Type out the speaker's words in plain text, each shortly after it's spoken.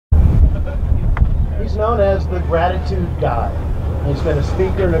He's known as the Gratitude Guy. He's been a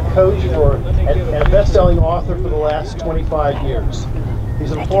speaker and a coach and a best-selling author for the last 25 years.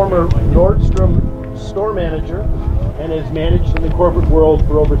 He's a former Nordstrom store manager and has managed in the corporate world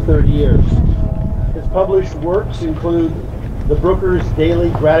for over 30 years. His published works include the Brooker's Daily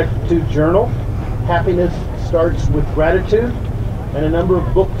Gratitude Journal, Happiness Starts with Gratitude, and a number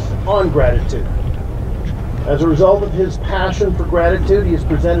of books on gratitude. As a result of his passion for gratitude, he has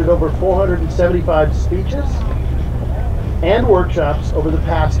presented over 475 speeches and workshops over the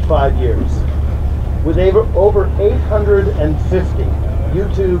past 5 years. With over 850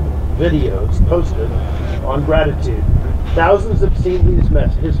 YouTube videos posted on gratitude, thousands have seen his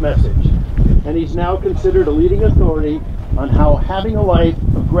message, and he's now considered a leading authority on how having a life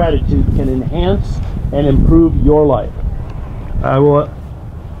of gratitude can enhance and improve your life. I will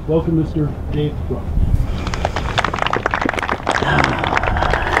welcome Mr. Dave Brooks.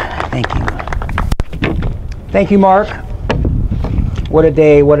 Thank you. Thank you, Mark. What a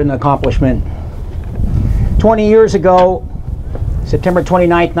day, what an accomplishment. 20 years ago, September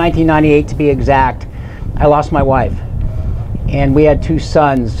 29th, 1998 to be exact, I lost my wife. And we had 2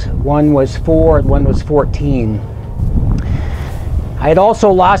 sons. One was 4 and one was 14. I had also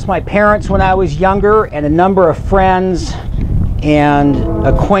lost my parents when I was younger, and a number of friends and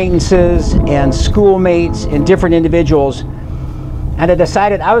acquaintances and schoolmates and different individuals. And I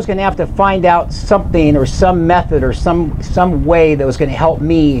decided I was going to have to find out something or some method or some way that was going to help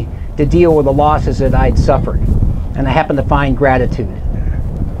me to deal with the losses that I'd suffered. And I happened to find gratitude.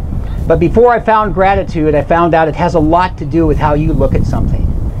 But before I found gratitude, I found out it has a lot to do with how you look at something.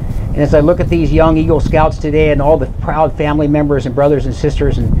 And as I look at these young Eagle Scouts today and all the proud family members and brothers and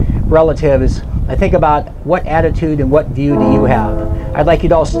sisters and relatives, I think about what attitude and what view do you have. I'd like you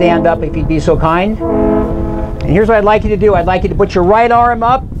to all stand up if you'd be so kind. And here's what I'd like you to do. I'd like you to put your right arm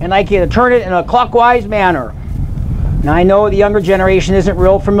up and I'd like you to turn it in a clockwise manner. Now I know the younger generation isn't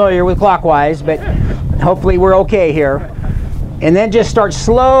real familiar with clockwise, but hopefully we're okay here. And then just start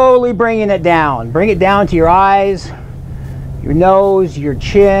slowly bringing it down. Bring it down to your eyes, your nose, your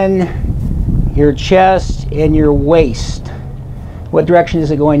chin, your chest, and your waist. What direction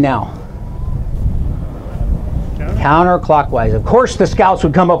is it going now? Counterclockwise. Of course the Scouts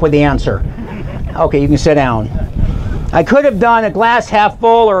would come up with the answer. Okay, you can sit down. I could have done a glass half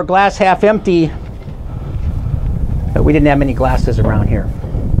full or a glass half empty, but we didn't have many glasses around here.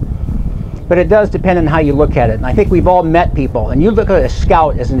 But it does depend on how you look at it. And I think we've all met people, and you look at a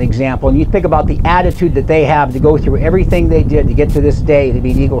Scout as an example, and you think about the attitude that they have to go through everything they did to get to this day to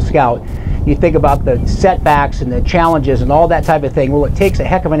be an Eagle Scout. You think about the setbacks and the challenges and all that type of thing. Well, it takes a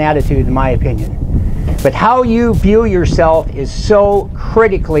heck of an attitude, in my opinion. But how you view yourself is so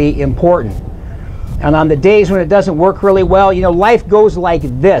critically important. And on the days when it doesn't work really well, you know, life goes like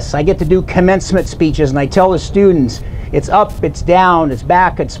this. I get to do commencement speeches and I tell the students, it's up, it's down, it's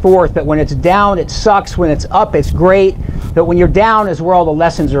back, it's forth. But when it's down, it sucks. When it's up, it's great. But when you're down is where all the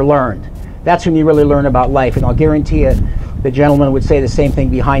lessons are learned. That's when you really learn about life. And I'll guarantee you, the gentleman would say the same thing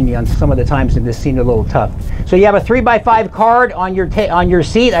behind me on some of the times that this seemed a little tough. So you have a 3x5 card on your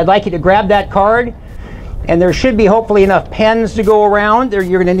seat. I'd like you to grab that card. And there should be hopefully enough pens to go around. You're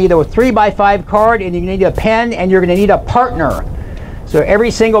going to need a 3x5 card, and you're going to need a pen, and you're going to need a partner. So every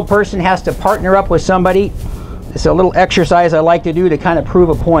single person has to partner up with somebody. It's a little exercise I like to do to kind of prove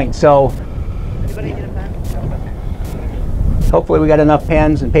a point. So anybody get a pen? Hopefully we got enough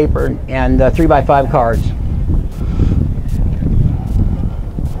pens and paper and 3x5 cards.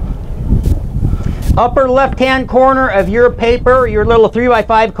 Upper left-hand corner of your paper, your little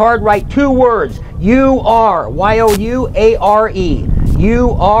 3x5 card, write 2 words. You are, Y-O-U-A-R-E.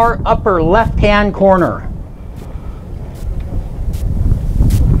 You are, upper left-hand corner.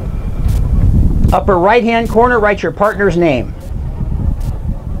 Upper right-hand corner, write your partner's name.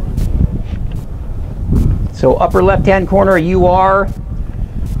 So upper left-hand corner, you are.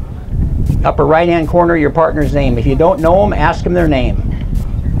 Upper right-hand corner, your partner's name. If you don't know them, ask them their name.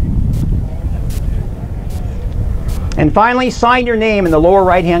 And finally, sign your name in the lower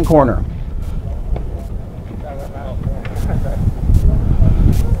right-hand corner.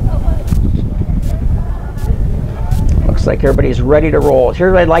 Looks like everybody's ready to roll.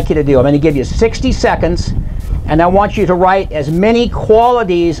 Here's what I'd like you to do. I'm going to give you 60 seconds, and I want you to write as many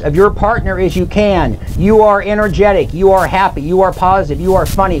qualities of your partner as you can. You are energetic, you are happy, you are positive, you are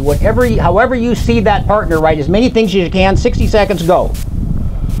funny. However you see that partner, write as many things as you can. 60 seconds, go.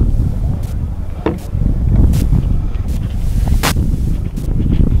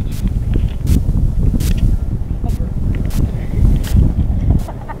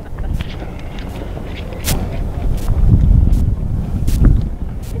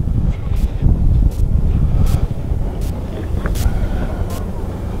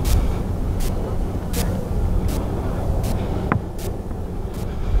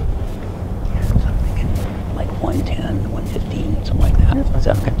 That's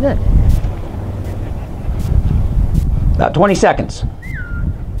okay. Good. About 20 seconds.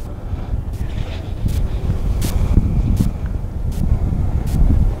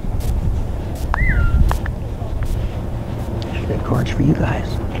 Good cards for you guys.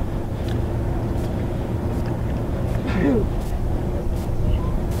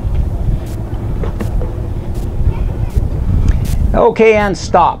 Okay, and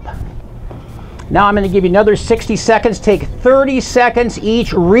stop. Now I'm going to give you another 60 seconds. Take 30 seconds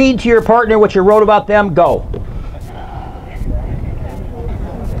each. Read to your partner what you wrote about them. Go.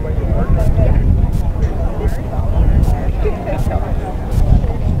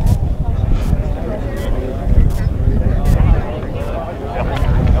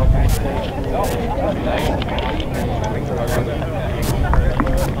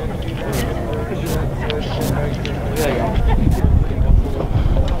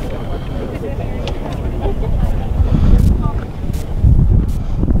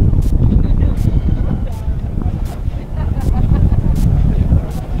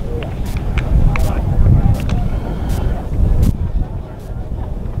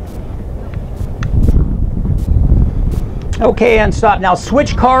 Okay, and stop. Now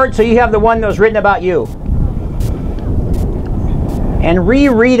switch cards so you have the one that was written about you. And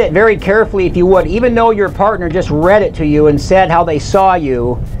reread it very carefully if you would. Even though your partner just read it to you and said how they saw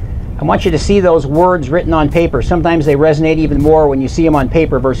you, I want you to see those words written on paper. Sometimes they resonate even more when you see them on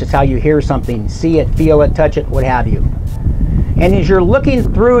paper versus how you hear something. See it, feel it, touch it, what have you. And as you're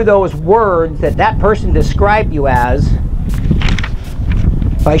looking through those words that that person described you as,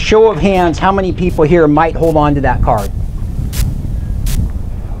 by show of hands, how many people here might hold on to that card?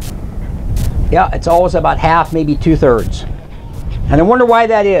 Yeah, it's always about half, maybe 2/3. And I wonder why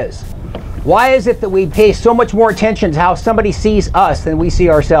that is. Why is it that we pay so much more attention to how somebody sees us than we see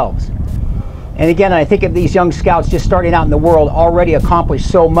ourselves? And again, I think of these young scouts just starting out in the world already accomplished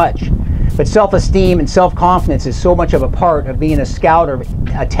so much. But self-esteem and self-confidence is so much of a part of being a scout or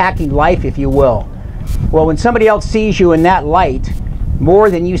attacking life, if you will. Well, when somebody else sees you in that light, more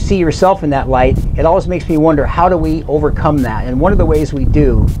than you see yourself in that light, it always makes me wonder, how do we overcome that? And one of the ways we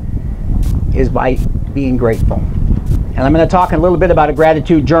do is by being grateful. And I'm going to talk a little bit about a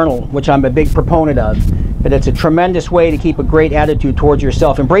gratitude journal, which I'm a big proponent of. But it's a tremendous way to keep a great attitude towards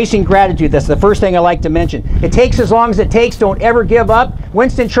yourself. Embracing gratitude, that's the first thing I like to mention. It takes as long as it takes. Don't ever give up.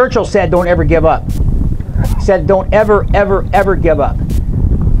 Winston Churchill said, don't ever give up. He said, don't ever, ever, ever give up.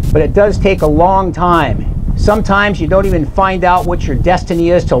 But it does take a long time. Sometimes you don't even find out what your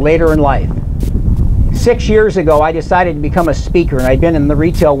destiny is till later in life. 6 years ago, I decided to become a speaker, and I'd been in the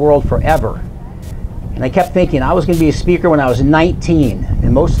retail world forever. And I kept thinking I was going to be a speaker when I was 19.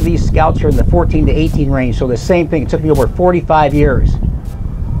 And most of these scouts are in the 14 to 18 range, so the same thing. It took me over 45 years.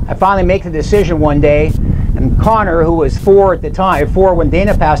 I finally make the decision one day, and Connor, who was 4 at the time, 4 when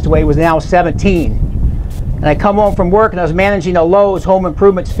Dana passed away, was now 17. And I come home from work, and I was managing a Lowe's home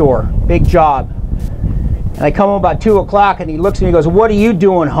improvement store. Big job. And I come home about 2 o'clock, and he looks at me and goes, "What are you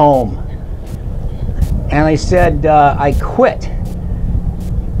doing home?" And I said, "I quit."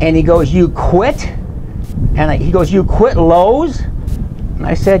 And he goes, "You quit?" And he goes, "You quit Lowe's?" And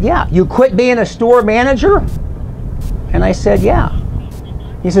I said, "Yeah." "You quit being a store manager?" And I said, "Yeah."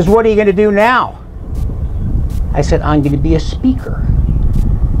 He says, "What are you going to do now?" I said, "I'm going to be a speaker."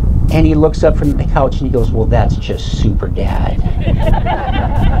 And he looks up from the couch and he goes, "Well, that's just super, Dad."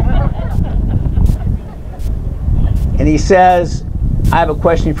 And he says, "I have a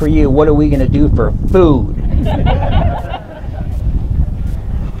question for you. What are we going to do for food?"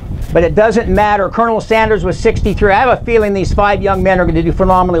 But it doesn't matter. Colonel Sanders was 63. I have a feeling these 5 young men are going to do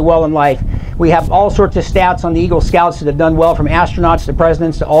phenomenally well in life. We have all sorts of stats on the Eagle Scouts that have done well, from astronauts to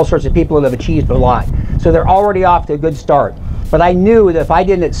presidents to all sorts of people that have achieved a lot. So they're already off to a good start. But I knew that if I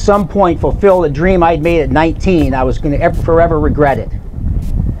didn't at some point fulfill the dream I'd made at 19, I was going to forever regret it.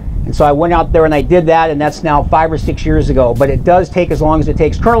 And so I went out there and I did that, and that's now 5 or 6 years ago. But it does take as long as it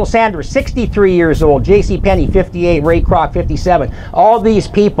takes. Colonel Sanders, 63 years old. J.C. Penney, 58. Ray Kroc, 57. All these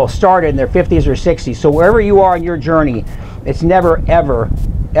people started in their 50s or 60s. So wherever you are in your journey, it's never, ever,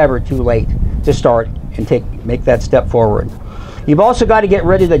 ever too late to start and make that step forward. You've also got to get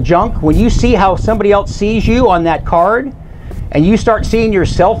rid of the junk. When you see how somebody else sees you on that card, and you start seeing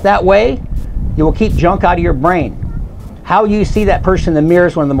yourself that way, you will keep junk out of your brain. How you see that person in the mirror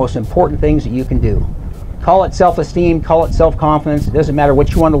is one of the most important things that you can do. Call it self-esteem, call it self-confidence. It doesn't matter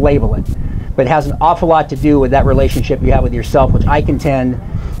what you want to label it. But it has an awful lot to do with that relationship you have with yourself, which I contend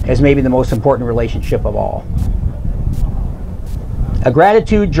is maybe the most important relationship of all. A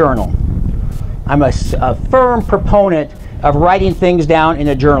gratitude journal. I'm a firm proponent of writing things down in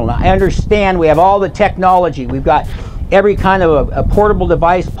a journal. Now, I understand we have all the technology. We've got every kind of a portable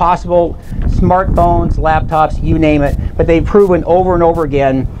device possible, smartphones, laptops, you name it. But they've proven over and over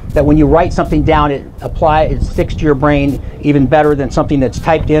again that when you write something down, it sticks to your brain even better than something that's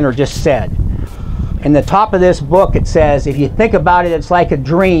typed in or just said. In the top of this book, it says, if you think about it, it's like a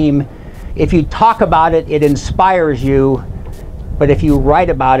dream. If you talk about it, it inspires you. But if you write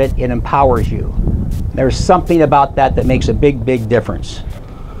about it, it empowers you. There's something about that that makes a big, big difference.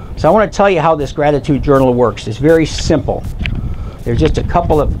 So I want to tell you how this gratitude journal works. It's very simple. There's just a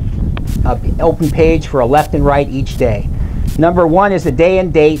couple of open page for a left and right each day. Number 1 is the day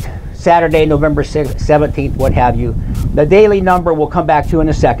and date, Saturday, November 17th, what have you. The daily number we'll come back to in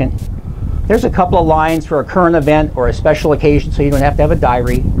a second. There's a couple of lines for a current event or a special occasion, so you don't have to have a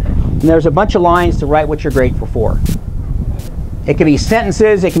diary. And there's a bunch of lines to write what you're grateful for. It can be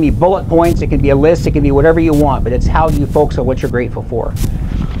sentences, it can be bullet points, it can be a list, it can be whatever you want, but it's how you focus on what you're grateful for.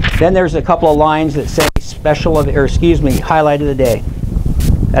 Then there's a couple of lines that say highlight of the day.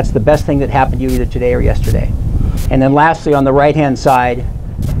 That's the best thing that happened to you either today or yesterday. And then lastly, on the right-hand side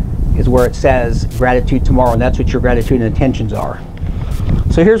is where it says gratitude tomorrow, and that's what your gratitude and intentions are.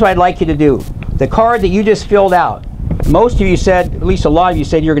 So here's what I'd like you to do. The card that you just filled out, most of you said, at least a lot of you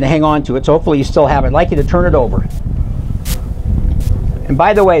said you're going to hang on to it, so hopefully you still have it. I'd like you to turn it over. And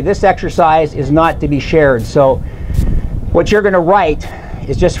by the way, this exercise is not to be shared, so what you're going to write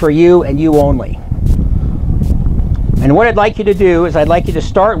is just for you and you only. And what I'd like you to do is I'd like you to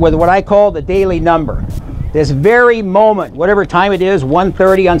start with what I call the daily number. This very moment, whatever time it is,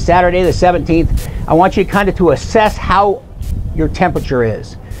 1:30 on Saturday the 17th, I want you kind of to assess how your temperature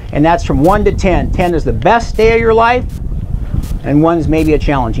is. And that's from 1 to 10. 10 is the best day of your life, and 1 is maybe a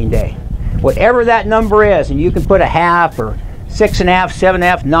challenging day. Whatever that number is, and you can put a half or 6.5,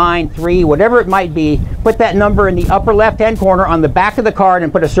 7.5, 9, 3, whatever it might be, put that number in the upper left-hand corner on the back of the card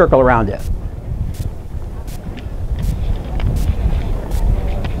and put a circle around it.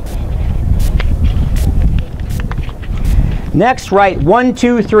 Next, write 1,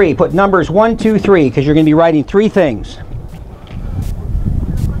 2, 3. Put numbers 1, 2, 3, because you're going to be writing 3 things.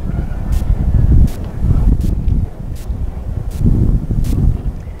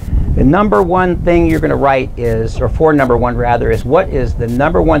 The number 1 thing you're going to write is, or for number 1 rather, is what is the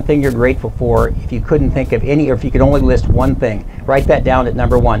number 1 thing you're grateful for if you couldn't think of any, or if you could only list 1 thing. Write that down at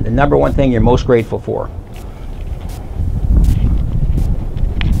number 1. The number 1 thing you're most grateful for.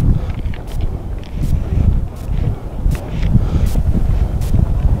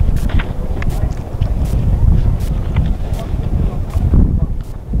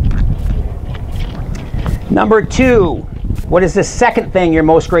 Number 2, what is the second thing you're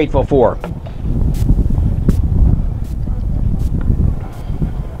most grateful for?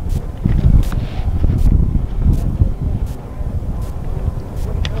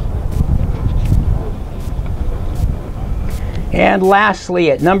 And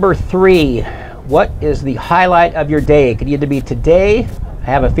lastly, at number 3, what is the highlight of your day? It could either be today, I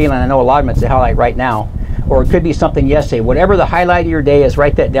have a feeling, I know a lot of them it's a highlight right now, or it could be something yesterday. Whatever the highlight of your day is,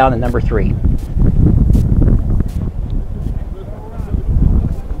 write that down at number 3.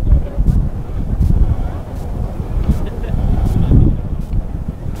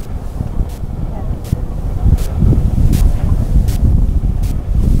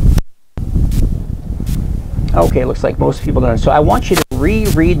 Okay, looks like most people don't. So I want you to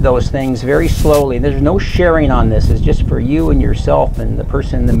reread those things very slowly. There's no sharing on this. It's just for you and yourself and the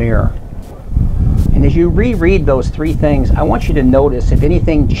person in the mirror. And as you reread those 3 things, I want you to notice if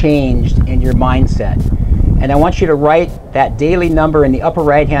anything changed in your mindset. And I want you to write that daily number in the upper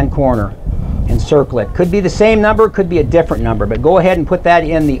right-hand corner and circle it. Could be the same number, could be a different number, but go ahead and put that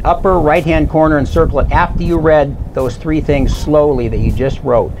in the upper right-hand corner and circle it after you read those 3 things slowly that you just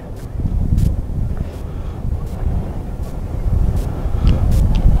wrote.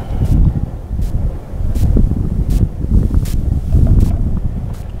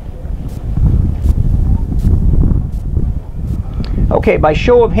 Okay, by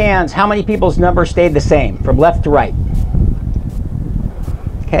show of hands, how many people's numbers stayed the same from left to right?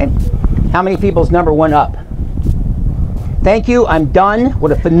 Okay, how many people's number went up? Thank you, I'm done.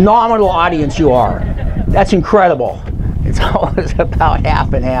 What a phenomenal audience you are. That's incredible. It's always about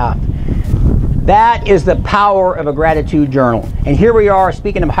half and half. That is the power of a gratitude journal. And here we are,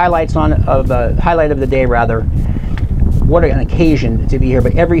 speaking of highlights highlight of the day rather. What an occasion to be here,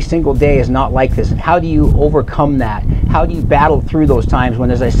 but every single day is not like this. How do you overcome that? How do you battle through those times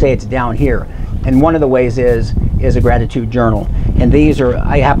when, as I say, it's down here? And one of the ways is a gratitude journal. And these are,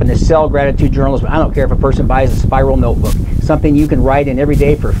 I happen to sell gratitude journals, but I don't care if a person buys a spiral notebook. Something you can write in every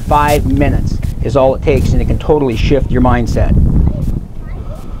day for 5 minutes is all it takes, and it can totally shift your mindset.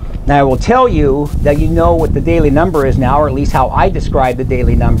 Now I will tell you that you know what the daily number is now, or at least how I describe the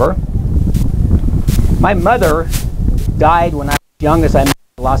daily number. My mother died when I was young, as I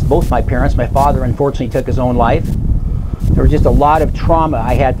lost both my parents. My father unfortunately took his own life. There was just a lot of trauma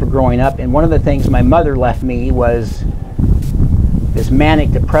I had for growing up, and one of the things my mother left me was this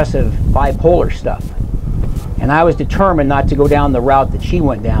manic depressive bipolar stuff. And I was determined not to go down the route that she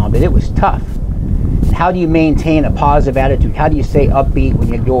went down, but it was tough. How do you maintain a positive attitude? How do you stay upbeat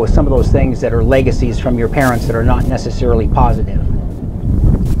when you go with some of those things that are legacies from your parents that are not necessarily positive?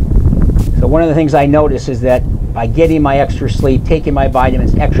 So one of the things I notice is that by getting my extra sleep, taking my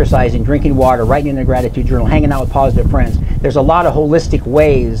vitamins, exercising, drinking water, writing in a gratitude journal, hanging out with positive friends, there's a lot of holistic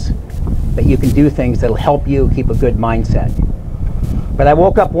ways that you can do things that'll help you keep a good mindset. But I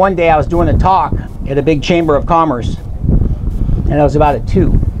woke up one day, I was doing a talk at a big chamber of commerce, and I was about at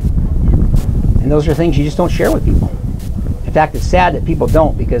 2. And those are things you just don't share with people. In fact, it's sad that people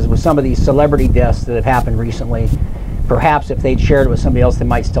don't, because with some of these celebrity deaths that have happened recently, perhaps if they'd shared it with somebody else, they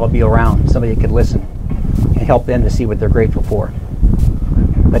might still be around. Somebody that could listen and help them to see what they're grateful for.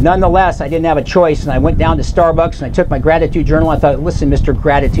 But nonetheless, I didn't have a choice, and I went down to Starbucks and I took my gratitude journal. I thought, listen, Mr.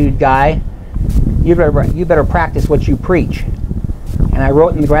 Gratitude Guy, you better practice what you preach. And I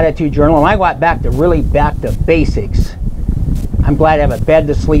wrote in the gratitude journal, and I got back to basics. I'm glad I have a bed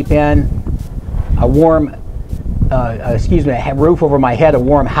to sleep in, a warm, a roof over my head, a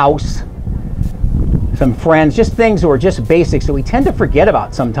warm house, some friends, just things that are just basics that we tend to forget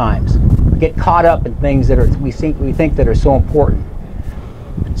about sometimes. We get caught up in things that we think that are so important.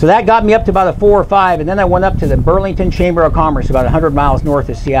 So that got me up to about a 4 or 5, and then I went up to the Burlington Chamber of Commerce, about 100 miles north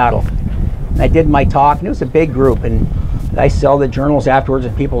of Seattle. And I did my talk, and it was a big group, and I sell the journals afterwards,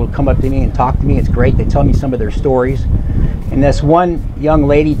 and people would come up to me and talk to me. It's great. They tell me some of their stories. And this one young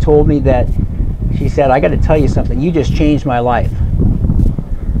lady told me that, she said, I got to tell you something. You just changed my life.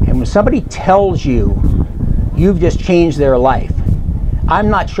 And when somebody tells you you've just changed their life, I'm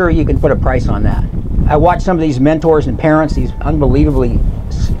not sure you can put a price on that. I watch some of these mentors and parents, these unbelievably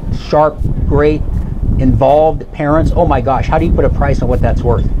sharp, great, involved parents. Oh my gosh, how do you put a price on what that's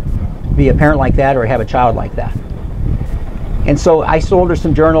worth? Be a parent like that or have a child like that? And so I sold her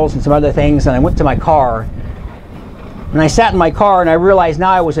some journals and some other things, and I went to my car. And I sat in my car and I realized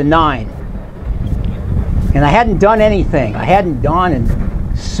now I was a 9. And I hadn't done anything. I hadn't gone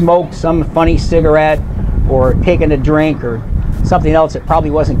and smoked some funny cigarette or taken a drink or something else that probably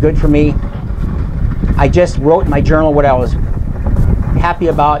wasn't good for me. I just wrote in my journal what I was happy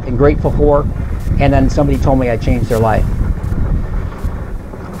about and grateful for, and then somebody told me I changed their life.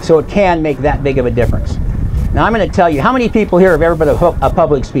 So it can make that big of a difference. Now I'm going to tell you, how many people here have ever been a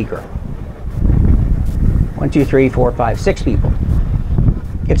public speaker? 1, 2, 3, 4, 5, 6 people.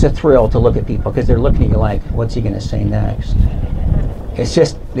 It's a thrill to look at people because they're looking at you like, what's he going to say next?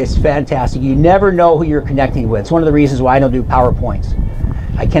 It's fantastic. You never know who you're connecting with. It's one of the reasons why I don't do PowerPoints.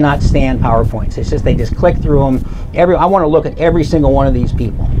 I cannot stand PowerPoints. It's just they just click through them. I want to look at every single one of these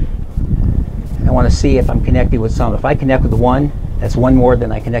people. I want to see if I'm connected with some. If I connect with one, that's one more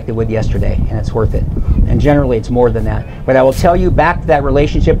than I connected with yesterday, and it's worth it. And generally it's more than that. But I will tell you, back to that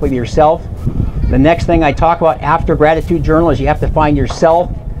relationship with yourself, the next thing I talk about after gratitude journal is you have to find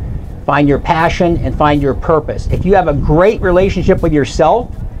yourself, find your passion, and find your purpose. If you have a great relationship with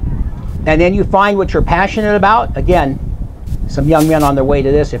yourself, and then you find what you're passionate about, again, some young men on their way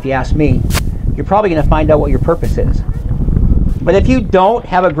to this, if you ask me, you're probably going to find out what your purpose is. But if you don't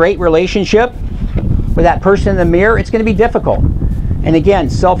have a great relationship with that person in the mirror, it's going to be difficult. And again,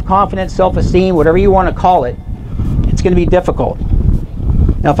 self-confidence, self-esteem, whatever you want to call it, it's going to be difficult.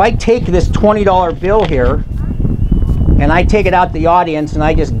 Now, if I take this $20 bill here, and I take it out to the audience and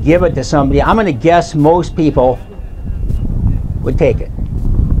I just give it to somebody, I'm going to guess most people would take it.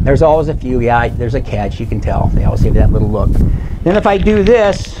 There's always a few, yeah, there's a catch, you can tell. They always give that little look. Then if I do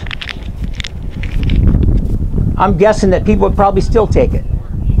this, I'm guessing that people would probably still take it.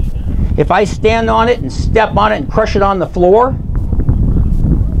 If I stand on it and step on it and crush it on the floor,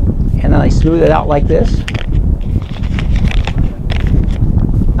 and then I smooth it out like this,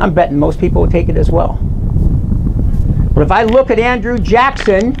 I'm betting most people would take it as well. But if I look at Andrew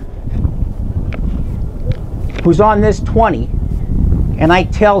Jackson, who's on this 20, and I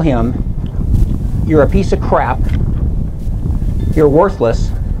tell him, you're a piece of crap, you're worthless,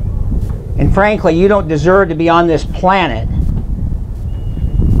 and frankly, you don't deserve to be on this planet,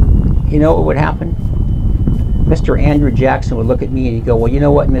 you know what would happen? Mr. Andrew Jackson would look at me and he'd go, well, you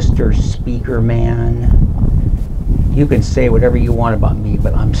know what, Mr. Speaker Man, you can say whatever you want about me,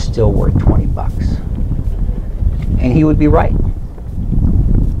 but I'm still worth 20 bucks. And he would be right.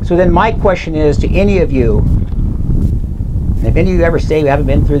 So then my question is to any of you And if any of you ever say you haven't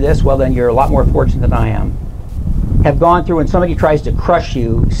been through this, well then you're a lot more fortunate than I am. Have gone through when somebody tries to crush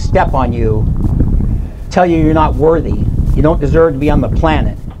you, step on you, tell you you're not worthy, you don't deserve to be on the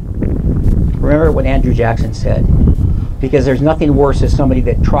planet. Remember what Andrew Jackson said. Because there's nothing worse as somebody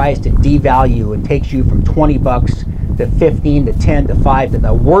that tries to devalue and takes you from 20 bucks to 15 to 10 to 5 to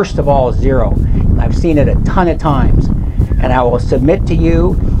the worst of all, 0. And I've seen it a ton of times. And I will submit to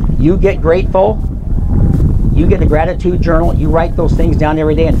you, you get grateful, you get a gratitude journal, you write those things down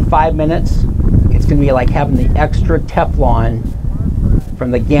every day in 5 minutes, it's going to be like having the extra Teflon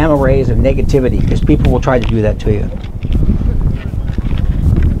from the gamma rays of negativity, because people will try to do that to you.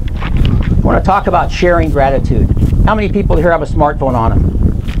 I want to talk about sharing gratitude. How many people here have a smartphone on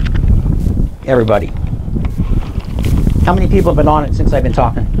them? Everybody. How many people have been on it since I've been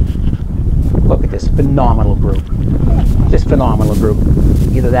talking? Look at this phenomenal group. This phenomenal group.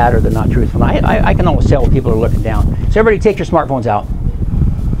 Either that or they're not truthful. I can almost tell when people are looking down. So everybody take your smartphones out.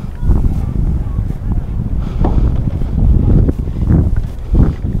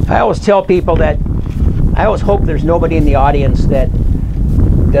 I always tell people that I always hope there's nobody in the audience that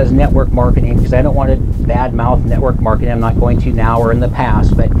does network marketing, because I don't want to badmouth network marketing. I'm not going to now or in the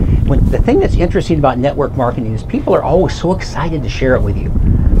past. But the thing that's interesting about network marketing is people are always so excited to share it with you.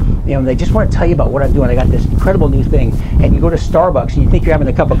 You know, they just want to tell you about what I'm doing. I got this incredible new thing. And you go to Starbucks and you think you're having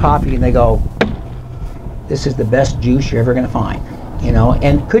a cup of coffee and they go, this is the best juice you're ever going to find. You know,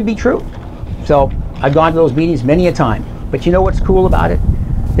 and it could be true. So I've gone to those meetings many a time. But you know what's cool about it?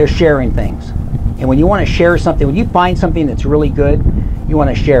 They're sharing things. And when you want to share something, when you find something that's really good, you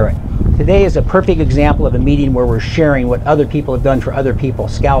want to share it. Today is a perfect example of a meeting where we're sharing what other people have done for other people,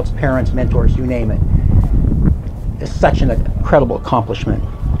 scouts, parents, mentors, you name it. It's such an incredible accomplishment.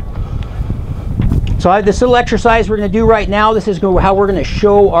 So I have this little exercise we're going to do right now. This is how we're going to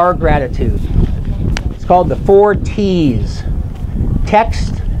show our gratitude. It's called the 4 T's.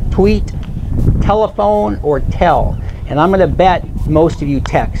 Text, tweet, telephone, or tell. And I'm going to bet most of you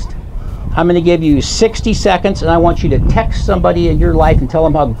text. I'm going to give you 60 seconds, and I want you to text somebody in your life and tell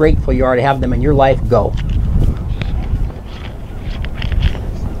them how grateful you are to have them in your life. Go.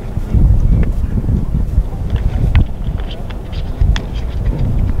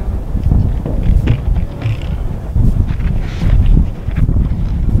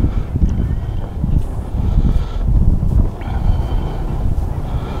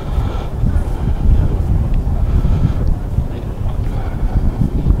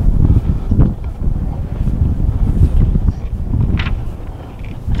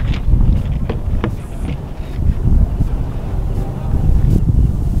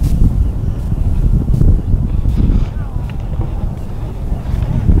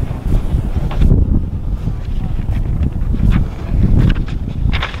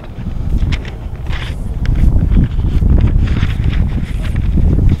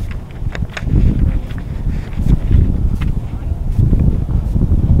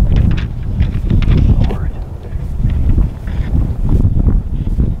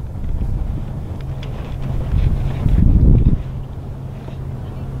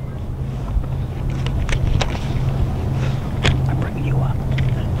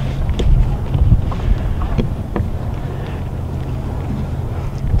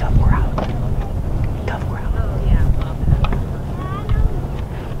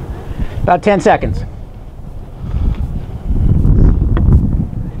 About 10 seconds.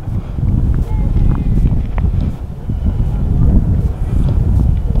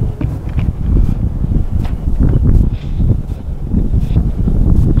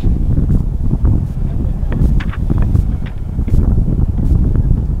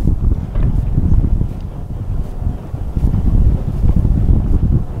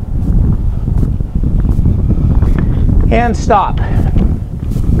 And stop.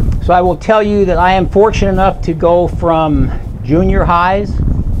 So I will tell you that I am fortunate enough to go from junior highs,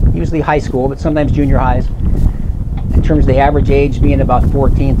 usually high school, but sometimes junior highs, in terms of the average age being about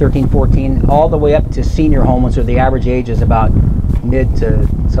 13, 14, all the way up to senior homeless, where the average age is about mid to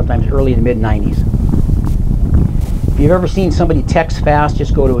sometimes early to mid 90s. If you've ever seen somebody text fast,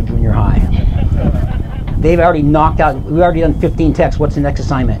 just go to a junior high. They've already knocked out, we've already done 15 texts, what's the next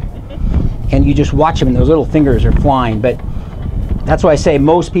assignment? And you just watch them and those little fingers are flying. But that's why I say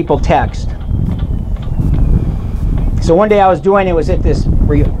most people text. So one day I was doing, it was at this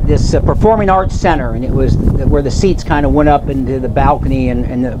performing arts center, and it was where the seats kind of went up into the balcony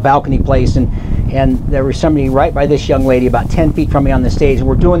and the balcony place, and there was somebody right by this young lady about 10 feet from me on the stage, and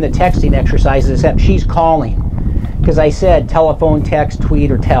we're doing the texting exercises, except she's calling, because I said telephone, text,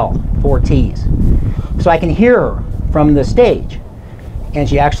 tweet, or tell, 4 T's. So I can hear her from the stage, and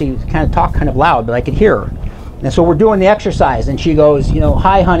she actually kind of talked kind of loud, but I could hear her. And so we're doing the exercise, and she goes, you know,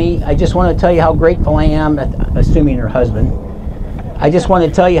 hi honey, I just want to tell you how grateful I am, assuming her husband. I just want to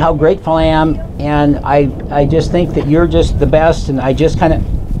tell you how grateful I am, and I just think that you're just the best, and I just kind of,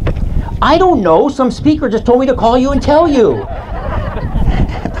 I don't know, some speaker just told me to call you and tell you.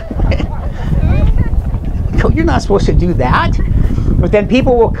 You're not supposed to do that. But then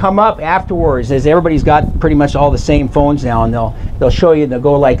people will come up afterwards, as everybody's got pretty much all the same phones now, and they'll show you, they'll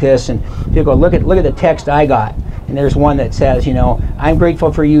go like this, and they'll go, look at the text I got. And there's one that says, you know, I'm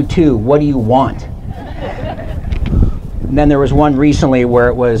grateful for you too. What do you want? And then there was one recently where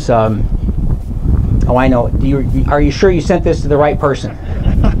it was, oh, I know. Are you sure you sent this to the right person?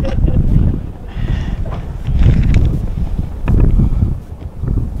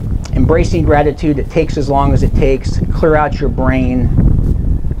 Embracing gratitude, it takes as long as it takes. Clear out your brain.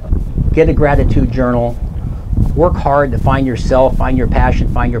 Get a gratitude journal. Work hard to find yourself, find your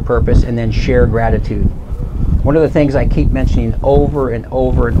passion, find your purpose, and then share gratitude. One of the things I keep mentioning over and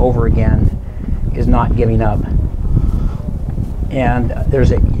over and over again is not giving up. And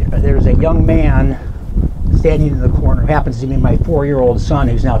there's a young man standing in the corner. It happens to be my 4-year-old son,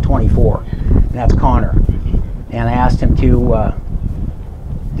 who's now 24, and that's Connor. And I asked him to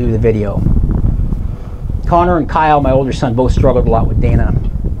do the video. Connor and Kyle, my older son, both struggled a lot with Dana.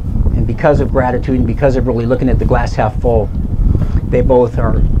 And because of gratitude and because of really looking at the glass half full, they both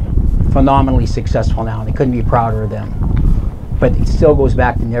are phenomenally successful now, and I couldn't be prouder of them. But it still goes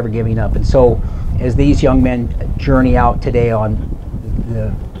back to never giving up. And so as these young men journey out today on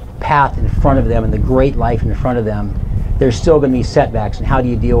the path in front of them and the great life in front of them, there's still going to be setbacks, and how do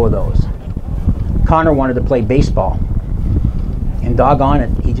you deal with those? Connor wanted to play baseball, and doggone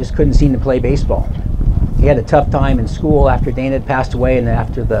it, he just couldn't seem to play baseball. He had a tough time in school after Dana had passed away, and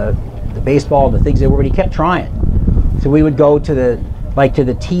after the baseball and the things that were, but he kept trying. So we would go to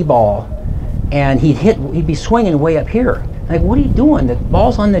the T-ball, and he'd be swinging way up here. Like, what are you doing? The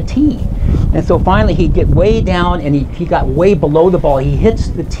ball's on the tee. And so finally he'd get way down, and he got way below the ball. He hits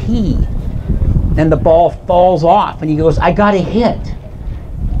the tee, and the ball falls off, and he goes, I got a hit.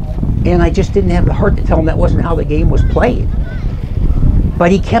 And I just didn't have the heart to tell him that wasn't how the game was played.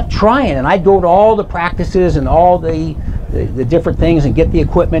 But he kept trying, and I'd go to all the practices and all the different things and get the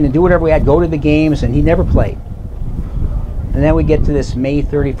equipment and do whatever we had, go to the games, and he never played. And then we get to this May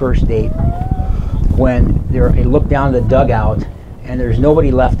 31st date when I look down at the dugout, and there's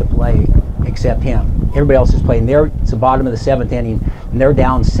nobody left to play except him. Everybody else is playing. It's the bottom of the 7th inning, and they're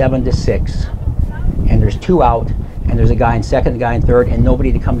down 7-6. And there's 2 out, and there's a guy in second, a guy in third, and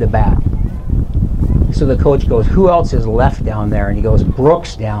nobody to come to bat. So the coach goes, who else is left down there? And he goes,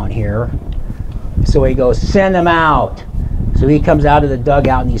 Brooks down here. So he goes, send him out. So he comes out of the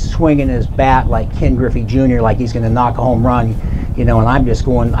dugout, and he's swinging his bat like Ken Griffey Jr., like he's going to knock a home run, you know, and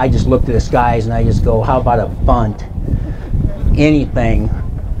I just look to the skies, and I just go, how about a bunt? Anything.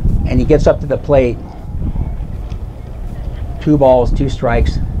 And he gets up to the plate. 2 balls, 2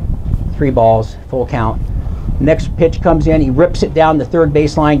 strikes, 3 balls, full count. Next pitch comes in, he rips it down the third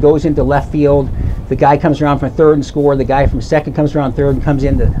baseline, goes into left field. The guy comes around from third and scores. The guy from second comes around third and comes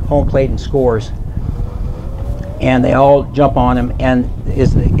into home plate and scores. And they all jump on him, and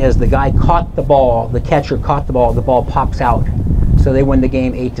as the guy caught the ball, the catcher caught the ball pops out. So they win the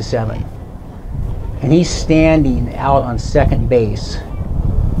game 8-7. And he's standing out on second base.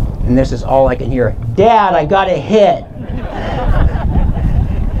 And this is all I can hear. Dad, I got a hit.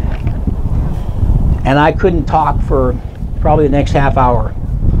 And I couldn't talk for probably the next half hour.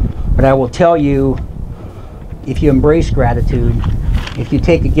 But I will tell you, if you embrace gratitude, if you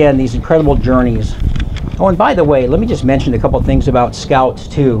take, again, these incredible journeys. Oh, and by the way, let me just mention a couple things about Scouts,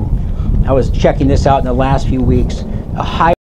 too. I was checking this out in the last few weeks. A high